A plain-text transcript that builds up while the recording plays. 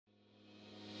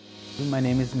My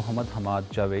name is Mohammad Hammad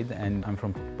Javed and I'm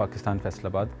from Pakistan,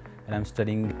 Faisalabad, and I'm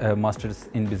studying a Masters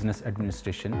in Business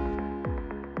Administration.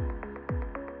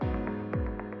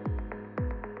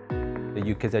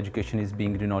 The UK's education is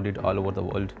being renowned all over the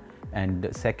world, and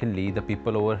secondly, the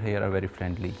people over here are very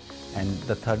friendly. And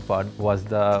the third part was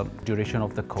the duration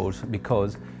of the course,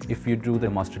 because if you do the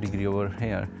master degree over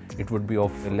here, it would be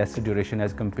of lesser duration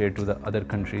as compared to the other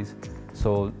countries.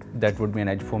 So that would be an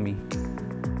edge for me.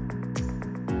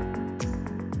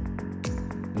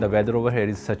 The weather over here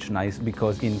is such nice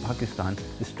because in Pakistan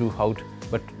it's too hot,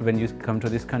 but when you come to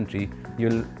this country,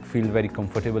 you'll feel very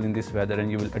comfortable in this weather and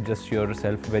you will adjust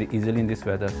yourself very easily in this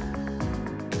weather.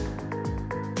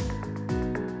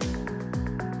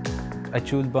 I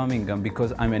choose Birmingham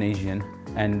because I'm an Asian,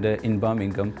 and in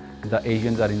Birmingham the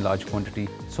Asians are in large quantity,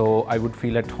 so I would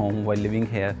feel at home while living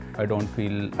here. I don't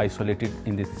feel isolated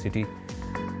in this city.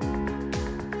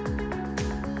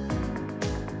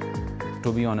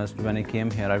 To be honest, when I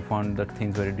came here, I found that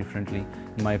things very differently.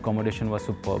 My accommodation was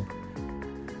superb.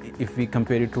 If we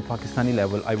compare it to Pakistani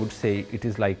level, I would say it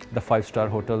is like the 5-star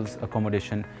hotels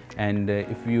accommodation. And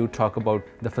if you talk about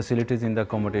the facilities in the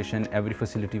accommodation, every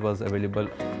facility was available.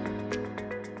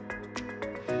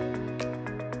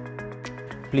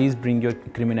 Please bring your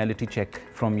criminality check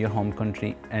from your home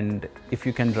country, and if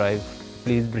you can drive,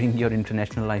 please bring your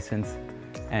international license.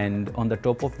 And on the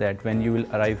top of that, when you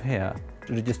will arrive here,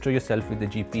 register yourself with the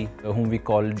GP, whom we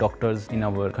call doctors in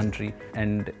our country,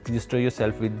 and register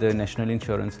yourself with the national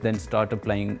insurance, then start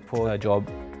applying for a job.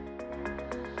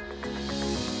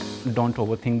 Don't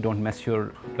overthink, don't mess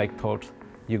your thoughts.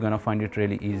 You're gonna find it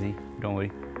really easy, don't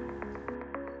worry.